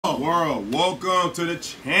world. Welcome to the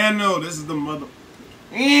channel. This is the mother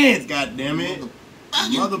Twiinz, goddammit.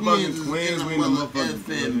 Motherfucking Twiinz, we in the motherfucking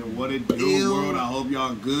building. What it do, world? I hope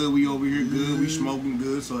y'all good. We over here good. We smoking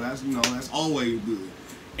good. So that's, you know, that's always good.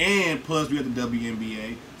 And plus we at the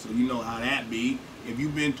WNBA, so you know how that be. If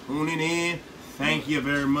you've been tuning in, thank you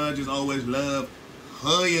very much. As always, love.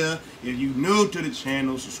 Huya. If you new to the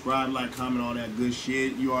channel, subscribe, like, comment, all that good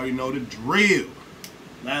shit. You already know the drill.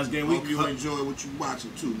 Last game, hope you enjoy what you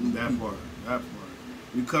watching too. That part.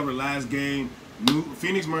 We covered last game.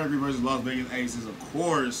 Phoenix Mercury versus Las Vegas Aces. Of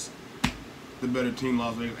course, the better team,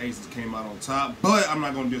 Las Vegas Aces, came out on top. But I'm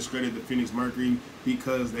not going to discredit the Phoenix Mercury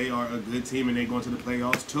because they are a good team and they're going to the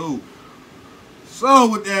playoffs too. So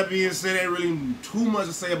with that being said, ain't really too much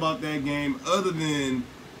to say about that game other than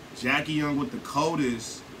Jackie Young with the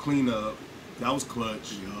coldest cleanup. That was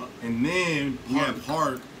clutch. Yeah. And then we have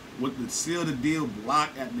Park with the seal the deal block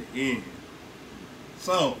at the end.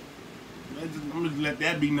 So I'm gonna let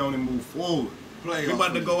that be known and move forward. We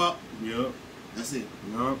about to go out. Yeah. That's it.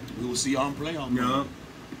 Yeah. We will see y'all in playoff. Yeah.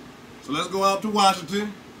 So let's go out to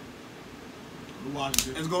Washington.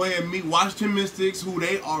 Let's go ahead and meet Washington Mystics, who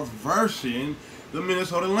they are versing the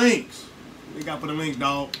Minnesota Lynx. They got for the Lynx,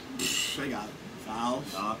 dog. They got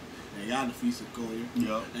fouls. They got the Fisa Collier.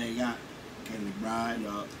 Yup. They got Kelly Bride.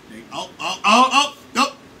 Yup. They look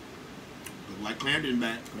like Clarendon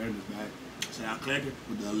back. Clarendon's back. Shout out Clarendon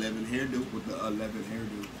with the 11 hairdo. With the 11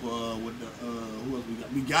 hairdo. With the who else we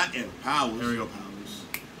got? We got Aerial Powers. Aerial Powers.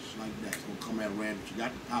 Just like that. It's gonna come at random. You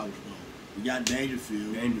got the Powers though. We got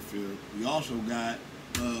Dangerfield. Dangerfield. We also got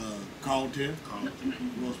Carlton.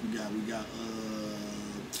 Who else we got? We got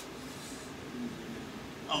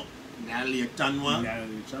Natalie Tanwa.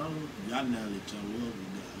 Natalie Tanwa. We got Natalie Tanwa.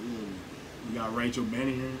 We got Rachel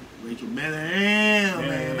Manningham. Rachel Manningham.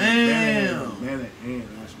 Manningham.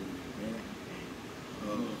 That's what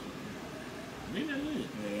it is.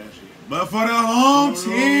 Yeah, that's it. But for the home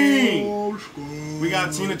team, we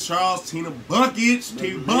got Tina Charles, Tina Buckets.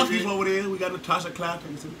 Tina Buckets over there. We got Natasha Cloud.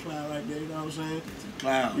 Take it to the cloud right there. You know what I'm saying?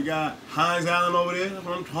 Cloud. We got Hines Allen over there. That's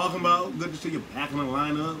what I'm talking about. Good to see you back in the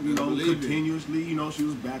lineup. You know, continuously. You know, she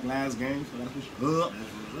was back last game, so that's what's up.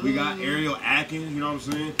 We got Ariel Atkins. You know what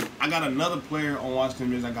I'm saying? I got another player on Washington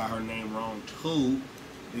Mystics. I got her name wrong too.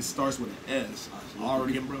 It starts with an S.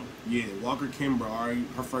 Already, Kimbrough. Yeah, Walker Kimbrough. Already,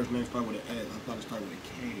 her first name started with an S. I thought it started with a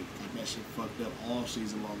K. Got that shit fucked up all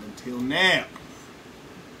season long until now.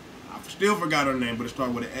 I still forgot her name, but it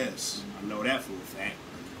started with an S. I know that for a fact.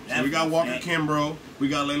 So we got Walker Kimbrough. We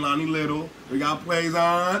got Leilani Little. We got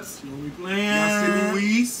Plaisance. We got Sidney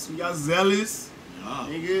Weiss. We got Zealous.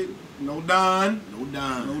 Nigga, no Don. No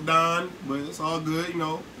Don. But it's all good, you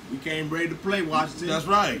know. We came ready to play Washington. That's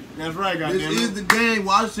right. That's right, goddammit. This is the game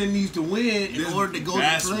Washington needs to win in order to go to the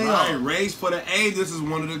playoffs. That's right. Race for the A. This is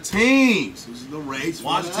one of the teams. This is the race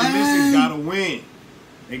Washington Mystics gotta win.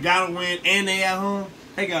 They gotta win, and they at home.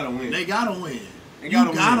 They gotta win. They gotta win. You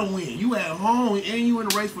gotta win. You at home, and you in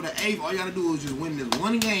the race for the 8th. All you gotta do is just win this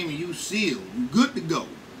one game, and you sealed. You good to go.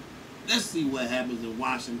 Let's see what happens in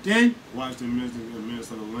Washington. Washington Mystics and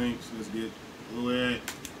Minnesota Lynx. Let's get away.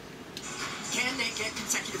 Can they get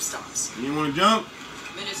consecutive stops? You want to jump?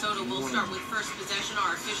 Minnesota will start with first possession.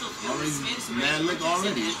 Our officials Billy Smith, man, look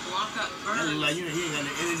already. and Blanca Burns. Like you ain't got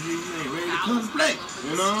the energy, you ain't ready to come play.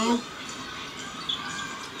 You know?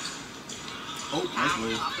 Oh, nice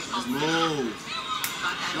move. Nice move.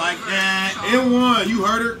 Like that. And one. You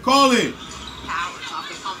heard her. Call it.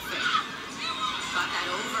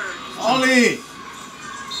 Call it.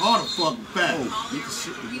 All the fucking back.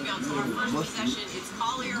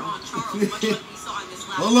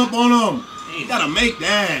 Pull up on them. You gotta make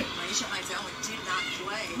that.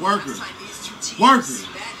 Worker.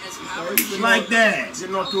 Like that.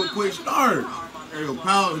 Getting off to a quick start. Aerial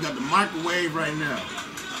Power, we got the microwave right now.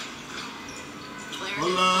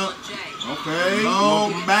 Pull up. Okay.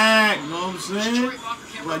 Go back. You know what I'm saying?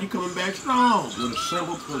 Well, you coming back strong with a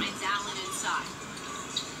simple pull.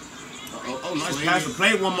 Oh, nice pass to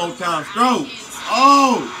play one more time. Stroke.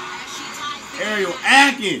 Oh! Ariel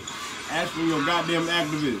Atkins. Ask for your goddamn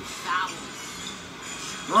activist.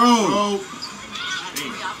 Stroke.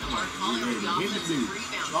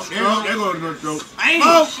 There goes the stroke.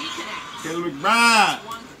 Oh! Kelly McBride.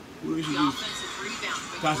 Who is she?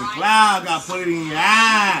 Tasha Cloud got put it in your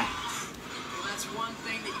eye. Well, that's one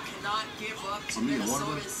thing that you cannot give up to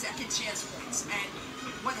Minnesota's second chance points. And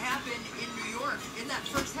what happened in New York in that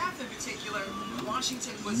first half in particular,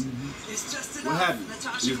 Washington was is just enough. What happened?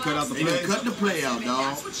 Natasha You cut out the play. Cut the play out,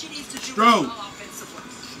 dog. That's what she needs to do Stroke. offensively.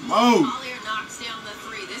 Smoke. Collier knocks down the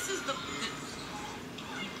three. This is the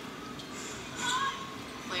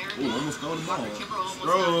Ooh, almost stole the ball.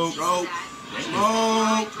 Stroke. Drills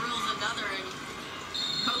another, and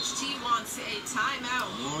Coach T wants a timeout.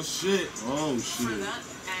 Oh shit. Oh For shit. that,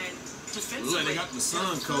 and defensively, Look like they got the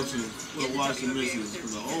son coaching for the Washington Mystics.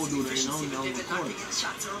 Because the old dude ain't on the court.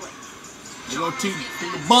 shots early. They gonna teach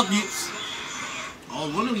the buckets.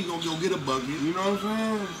 Oh, one of you gonna go get a bucket. You know what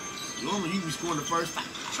I'm saying? Normally you be scoring the first.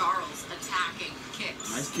 Charles attacking,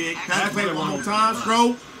 kicks. Nice kick. Pass Play it it one more one time.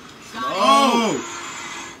 Stroke. Oh!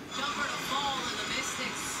 Jumper to fall, and the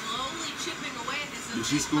Mystics slowly chipping away at this. Did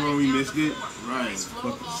she score when we missed it? Right. Nice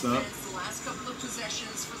flow of Fuck this up. offense. The last couple of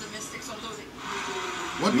possessions for the Mystics, although they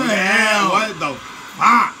What the hell? What the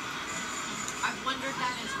fuck? I've wondered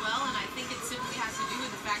that as well, and I think it simply has to do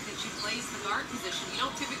with the fact that she plays the guard position. You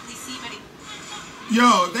don't typically see many.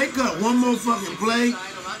 Yo, if they cut one more fucking play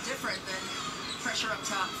side a lot different than pressure up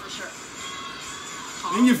top for sure.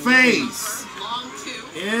 in your face. Long two.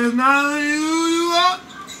 It's not you up.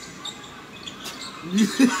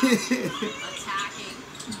 Attacking.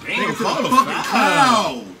 Damn, Call call the a fucking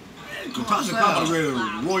foul. foul. Tasha Copper ready to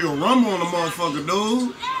Royal Rumble on the motherfucker,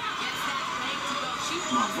 dude. Gets that Like bank to go. She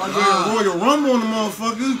wants a Royal Rumble on the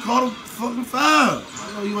motherfucker. Call the fucking foul.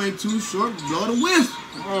 I know you ain't too short, but blow the whisk.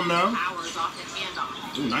 Come on now. Powers off the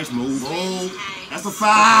handoff. Ooh, nice move. Oh, that's a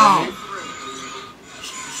foul. Through.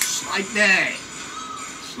 Like that.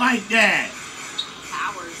 Like that.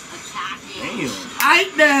 Powers attacking. Damn.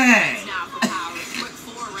 Like that. Now for Powers. Quick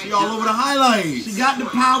four right She all over the highlights. She got the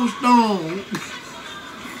power stone.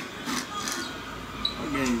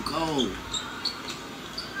 That game cold.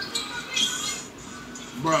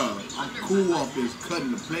 Bruh, I'm cool off this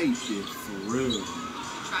cutting the play shit. For real.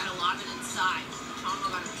 Try to lob it inside.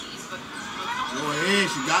 Tonga got a piece, but Go ahead,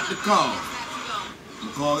 she got the call.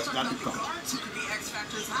 McCall Talking got the about the call. guards who could be X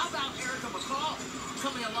factors. How about Erica McCall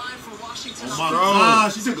coming alive for Washington? Oh my Bro.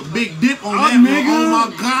 god, she took a big dip on that nigga. nigga. Oh my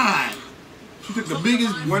god. She took the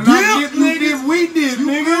biggest When dip, I get nigga. niggas, we did, You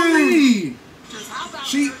feel nigga. me? How about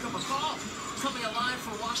She- Erica McCall coming alive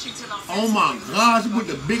for Washington Oh my offensively? god, she put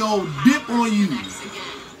the big old dip on you. Next again.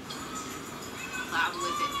 Cloud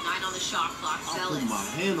with it. 9 on the shot clock. I'll put Zealous. my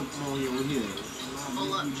hand up on you over here.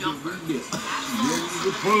 Pull up jumper. Dip.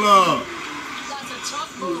 Pull up. That's a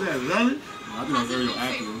tough Who's move. that, Zealous? I think that's Ariel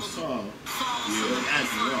Atkins. Oh, Yeah.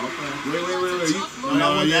 Atkins, oh, okay. Wait. No,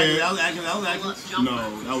 No, that was yeah. Atkins. That was Atkins. No,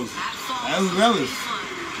 that was Ellis.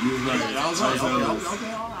 You was right. That was That was okay, Ellis.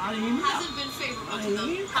 okay, I didn't even know. Hasn't been favorable to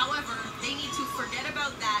them. However, they need to forget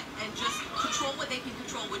about that and just control what they can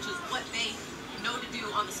control, which is what they know to do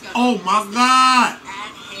on the schedule. Oh my god!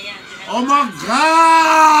 At hand. And Oh my that's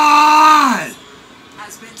god!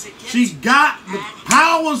 Has been to get She got the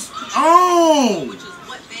powers on! which is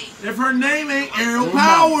what they If her name ain't Ariel Oh my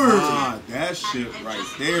Powers! God, that shit and right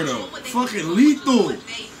just there control though. what they Fucking control, which is lethal. what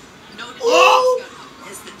they know to do Oh! on the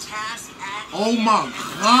schedule. is the task at Oh hand. my And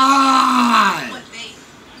god! What they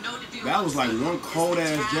know to do That on was the like schedule one is cold the ass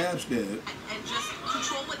task jab step. and just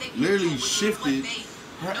control what they can Literally control, which is shifted what they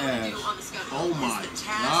her know to ass. do on the schedule. Oh my the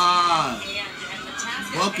task god! at hand. And the task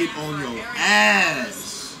at Bucket hand on for your Erica ass!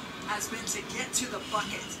 has been to get to the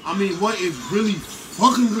bucket. I mean, what is really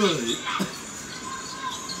fucking good?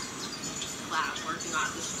 Cloud working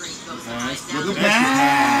off the street goes Nice. down. Look The at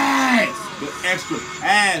pass! The extra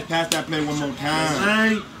pass. Pass that play one more time.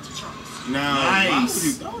 Right. Now, why Nice. would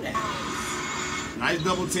you throw that? Nice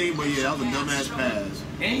double team, but yeah, that was a dumbass pass.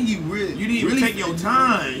 And you really, You didn't even take your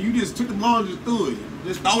time. You just took the ball and just threw it.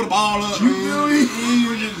 just throw the ball up. You feel me?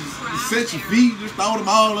 You just set your feet, just throw the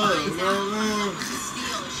ball up. You know what I'm saying?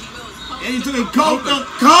 Steal as she goes post And you to took it post. coat to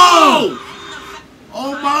coat!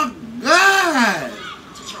 Oh my god!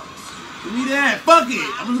 Give me that. Fuck it.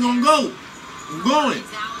 I'm just gonna go. I'm going.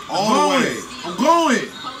 All the way. I'm going.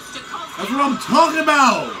 Coast to coast. That's what I'm talking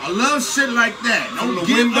about. I love shit like that. From Don't the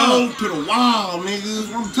give window up. to the wall, That's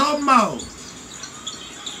nigga. what I'm talking about.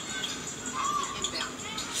 Inbound.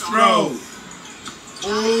 Stroke.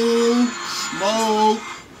 Oh, smoke.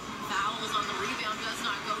 Fouls on the rebound, does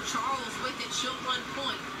not go. Charles with it, she'll run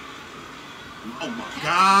point. Oh my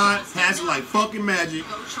god. Pass it like fucking magic.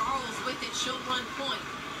 Go Charles with it, she'll run point.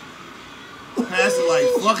 Pass it like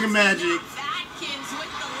fucking magic. Atkins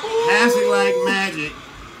with the lead. Pass it like magic.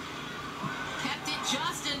 Kept it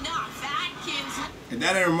just enough. Atkins If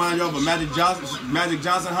that ain't remind y'all of a Magic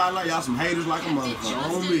Johnson highlight, y'all some haters like a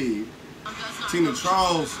motherfucker. On me. does not Tina go.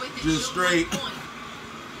 Charles With it, just she'll run straight- point.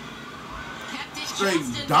 Kept it straight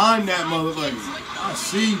just enough. dime that Atkins motherfucker. with the I lead.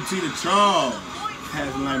 see you, Tina Charles.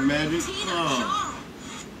 Passing like magic. Tina Uh. Charles.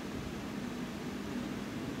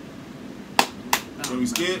 Can we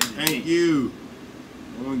skip? Thank you.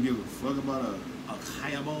 I don't give a fuck about a. A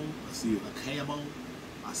kayabo. I see it. A kayabo.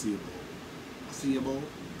 I see it. I see a bowl.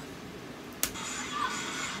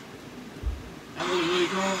 what he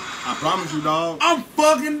called? I promise you, dog. I'm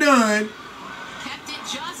fucking done. Kept it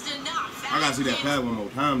just enough. I gotta see that pass one more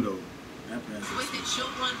time, though. That pass. With it, show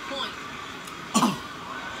 1 point.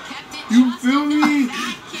 Kept it You just feel me? enough.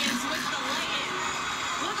 Atkins with the lay-in.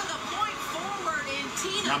 Look at the point forward in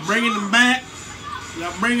Tina. Y'all bringing them back.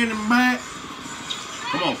 Y'all bringing them back.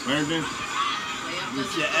 Come on, Clarendon. Get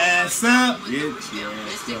your ass up. Get your ass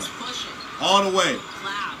Mystics up. pushing. All the way.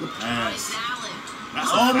 Cloud. Good pass. Bryce Allen. That's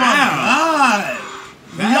a Oh my foul. God.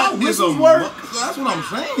 That Y'all is whistles a work. That's what I'm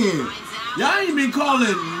saying. Y'all ain't been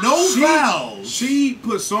calling no fouls. She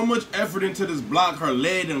put so much effort into this block, her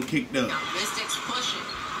leg done kicked up. Mystics pushing.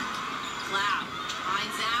 Cloud.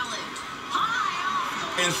 Finds Allen.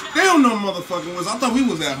 High And still no motherfucking was. I thought we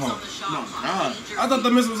was at home. My God. I thought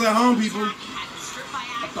the miss was at home, people.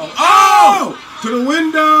 Oh! Oh! To the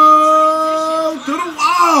window! To the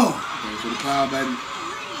wall! Take it to the crowd, baby.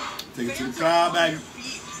 Take it to the crowd, baby.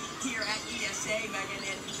 Here at ESA, Megan,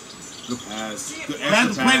 and Good pass. Good Have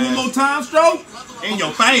extra to play one more pass. time, Stroke. In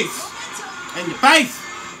your face. In your face.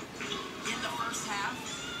 in the first half,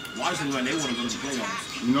 Washington, like they want to go to the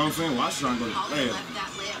playoffs. You know what I'm saying? Why should I go to the Collier playoffs? left that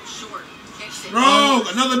layup short. Kicks it. Stroke,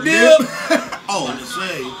 another dip. Oh, About to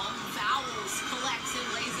say, Fouls, collects and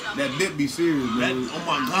lays it up. that dip be serious, that, man. oh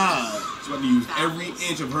my God. She's about to use every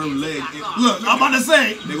inch of her leg. Look, I'm about to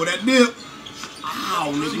say, They go that dip.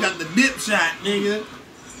 ow, nigga, you got the dip shot, nigga.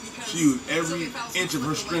 She used every inch of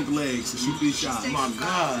her strength legs to shoot these shots. My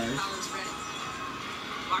God.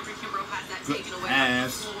 Good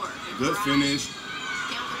pass. Good finish.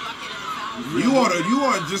 You are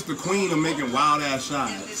just the queen of making wild ass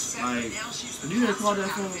shots. Like, You didn't call that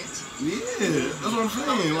for yeah, that's what I'm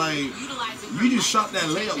saying. Like, you just shot that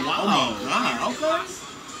layup Oh wild. my God, okay.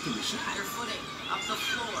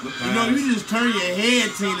 You know, you just turn your head,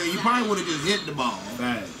 Tina. You probably would have just hit the ball.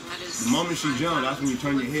 Bad. The moment she jumped, that's when you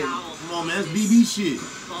turn your head. Come on, man, that's BB shit.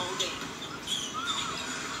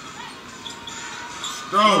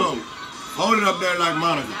 Bro, hold it up there like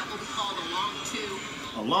Monica. That will be called a long two.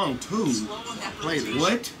 A long two. That Played her.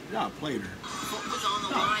 What? Y'all played her. foot was on the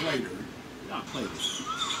Y'all line. played her. Y'all played her.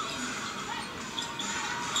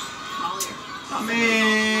 Collier.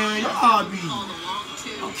 Man, y'all Called be a long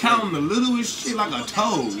two. counting the littlest shit like a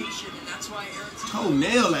toe. and that's why Aaron's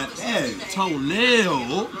Toenail at that.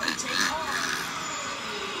 Toenail.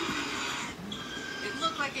 It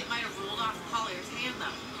looked like it might have rolled off Collier's hand,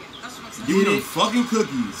 though. that's what I'm saying. Give me them fucking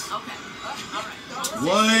cookies. Okay. All right.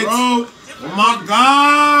 What? Bro, oh my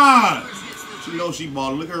God. She knows she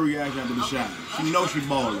balling. Look at her reaction after the shot. She knows she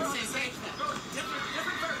balling. Different verse.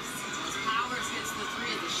 Powers hits the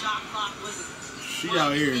three. The shot clock was She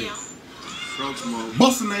out here Stroke smoke.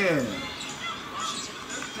 busting their ass.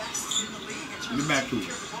 Get back to it.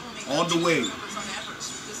 All the way.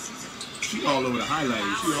 She all over the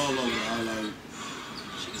highlights. She all over the highlight.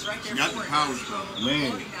 She was right there Got for the it. power stroke.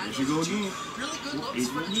 Man, there she go again. Really good looks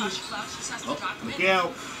for her touch. She just has to Oh, drop them look in.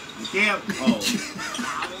 out. Look out. Oh,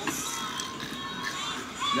 fouls.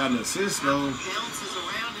 got an assist though. Bounces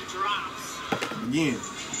around and drops. Again.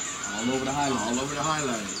 All over the highlight. All over the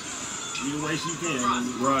highlight. Either way she can.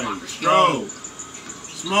 Right. Stroke.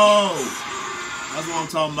 Smoke. That's what I'm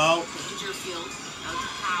talking about. Dangerfield out to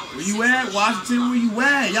Powers. Where you at, Washington? Where you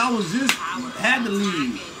at? Y'all was just had the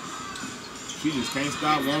lead. She just can't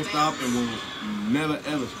stop, won't stop, and will never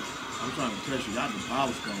ever stop. I'm trying to test you. Got the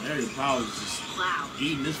power score. Area Powers just Cloud.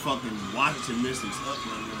 eating this fucking Washington Mystics up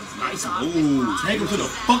right now. Nice. Ooh. Take them to the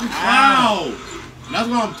fucking crowd. That's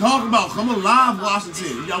what I'm talking about. Come alive,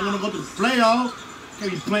 Washington. Y'all want to go to the playoffs?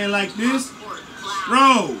 Can't be playing like this.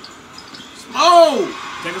 Bro. Smoke.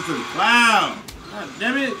 Take us to the cloud. God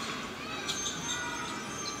damn it.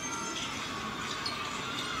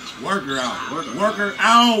 Work her out. Work her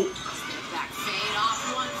out. Back fade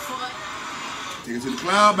off 1 foot. Take it to the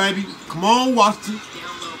cloud, baby. Come on, Washington.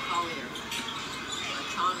 Down low Collier.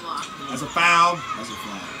 Latanwa. That's a foul. That's a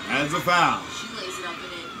fly. That's a foul. She lays it up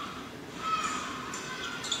and in.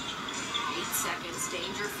 8 seconds.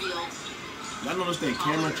 Dangerfield. Y'all notice that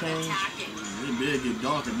camera change? Attacking. It did get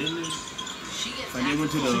darker, didn't it? She gets Like they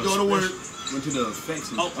went to the She go to work. Went to the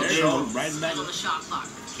effects. And Oh, there you go. Right back. on the shot clock.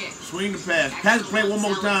 Kick. Swing the pass. Pass the play one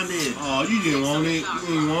more time then. Oh, you didn't want it. You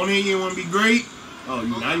didn't want it. You didn't want to be great. Oh,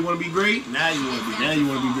 now you want to be great. Now you want to be. Now you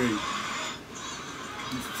want to be great.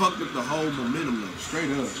 You fucked up the whole momentum though.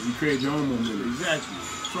 Straight up. You create your own momentum. Exactly.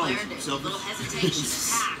 Strong. Clarendon. Little Selfish. hesitation.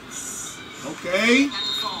 Attacks. Okay. Had to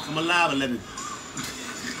fall. Come alive, 11.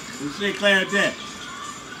 Let's say Clarendon.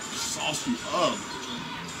 Sauce you up.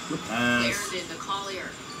 Good pass. Clarendon to Collier.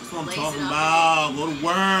 That's what I'm Lays talking it up. about. Go to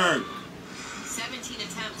work. 17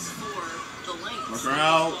 attempts for the Lynx. Work her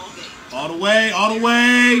out. Ball game. All the way. All the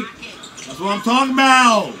way. Attacking. That's what I'm talking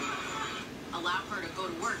about. allow her to go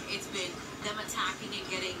to work. It's been them attacking and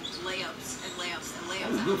getting layups and layups and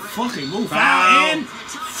layups. Good fucking move. Foul. And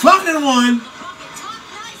fucking one. Talk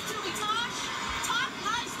nice to me, Tosh. Talk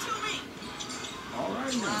nice to me. All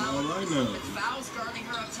right now. With fouls guarding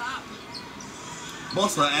her up top.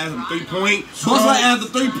 Bust her ass at the 3-point. Bust her ass at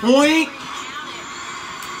the 3-point.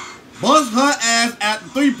 Bust her ass at the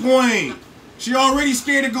 3-point. She already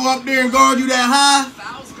scared to go up there and guard you that high.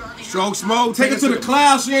 Fouls guarding her Stroke up top. smoke. Take her to the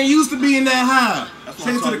cloud. She ain't used to being that high.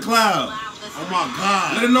 Take her to the cloud. Oh my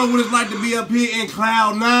God. Let her know what it's like to be up here in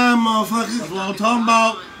cloud 9, motherfuckers. That's what I'm talking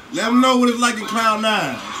about. Let them know what it's like in cloud 9.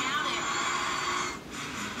 Laying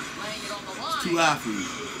it on the line. Too high for you.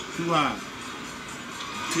 Too high.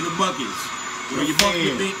 To the buckets. Where your Fan.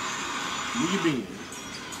 bucket be? Where you been?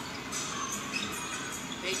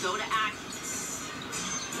 They go to Atkins.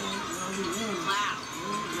 Cloud.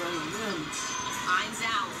 Hines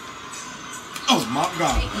Allen. Oh my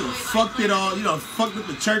God. You done fucked it all. You done fucked up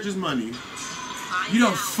the church's money. Hines You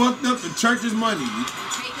done Allen. fucked up the church's money. And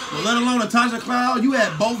take a But lead. let alone Natasha Cloud, you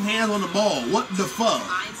had both hands on the ball. What the fuck?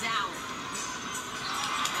 Hines Allen.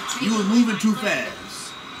 And take You a was lead moving by too Lynx.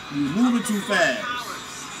 fast. You was moving too fast.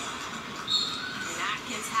 And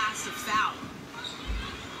Atkins has to foul.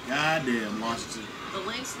 Goddamn, Washington. The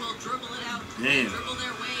Lynx will dribble it out. Damn. Dribble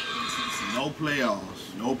their way into No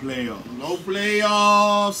playoffs. No playoffs. No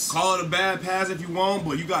playoffs. Call it a bad pass if you want,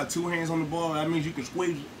 but you got 2 hands on the ball. That means you can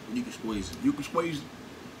squeeze it. You can squeeze it. You can squeeze it.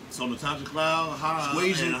 So Natasha Cloud,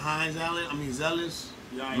 Squeeze and it. Hines Allen. I mean Zealous.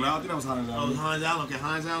 No, I think that was Hines Oh, Allen. Hines Allen. Okay,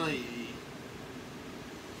 Hines Allen.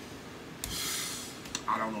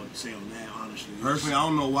 I don't know what to say on that, honestly. Personally, I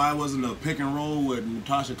don't know why it wasn't a pick and roll with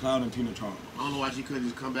Natasha Cloud and Tina Charles. I don't know why she couldn't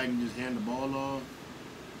just come back and just hand the ball off.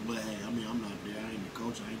 But hey, I mean, I'm not there. I ain't the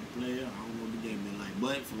coach. I ain't the player. I don't know what the game been like.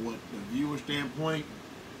 But from what the viewer standpoint,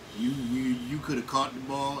 you could have caught the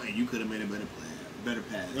ball and you could have made a better play, better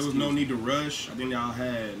pass. There was no need to rush. I think y'all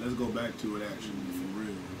had. Let's go back to it actually for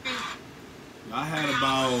real. Y'all had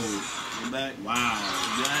about. Go back. Wow.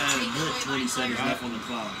 You had a good 20 seconds left on the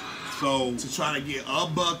clock So to try to get a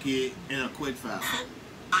bucket and a quick foul.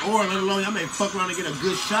 Or let alone y'all may fuck around and get a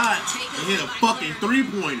good shot and hit a fucking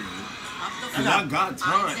 3-pointer. y'all got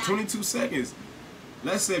time. 22 seconds.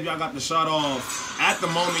 Let's say if y'all got the shot off at the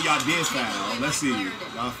moment y'all did foul. Let's see.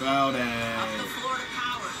 Y'all fouled Up the at floor to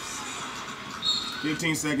Powers.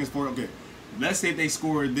 15 seconds for okay. Let's say if they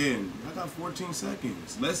scored then. I got 14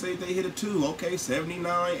 seconds. Let's say if they hit a 2. Okay,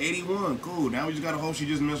 79, 81. Cool. Now we just gotta hope she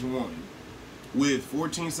just missed 1. With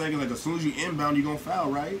 14 seconds, like as soon as you inbound, you're gonna foul,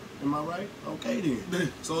 right? Am I right? Okay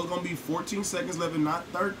then. So it's gonna be 14 seconds left and not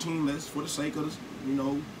 13. Let's for the sake of this,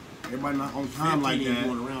 everybody not on time like that.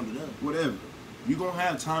 Going around it up. Whatever. You're gonna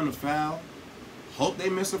have time to foul. Hope they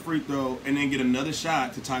miss a free throw and then get another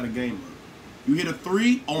shot to tie the game up. You hit a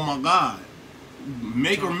 3, oh my God.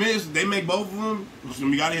 Make or miss, they make both of them. So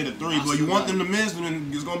you gotta hit a 3, but you want them to miss,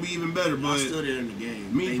 and it's gonna be even better. Y'all But still there in the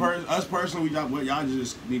game. us personally, y'all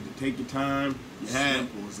just need to take your time. You had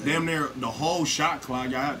Simple as that. damn near the whole shot clock.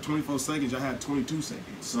 Y'all had 24 seconds. Y'all had 22 seconds.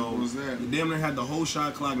 So Simple as that. you damn near had the whole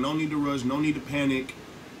shot clock. No need to rush. No need to panic.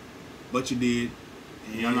 But you did.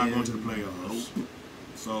 And y'all not going to the playoffs.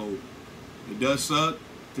 So it does suck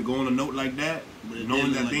to go on a note like that, But it knowing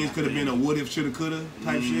didn't that look things like could have that, been a what if, shoulda, coulda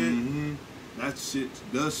type shit. Mhm. That shit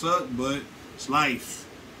does suck, but it's life.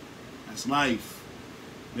 That's life.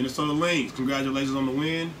 Minnesota Lynx, congratulations on the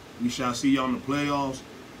win. We shall see y'all in the playoffs.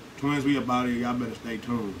 Twins, we about here. Y'all better stay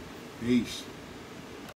tuned. Peace.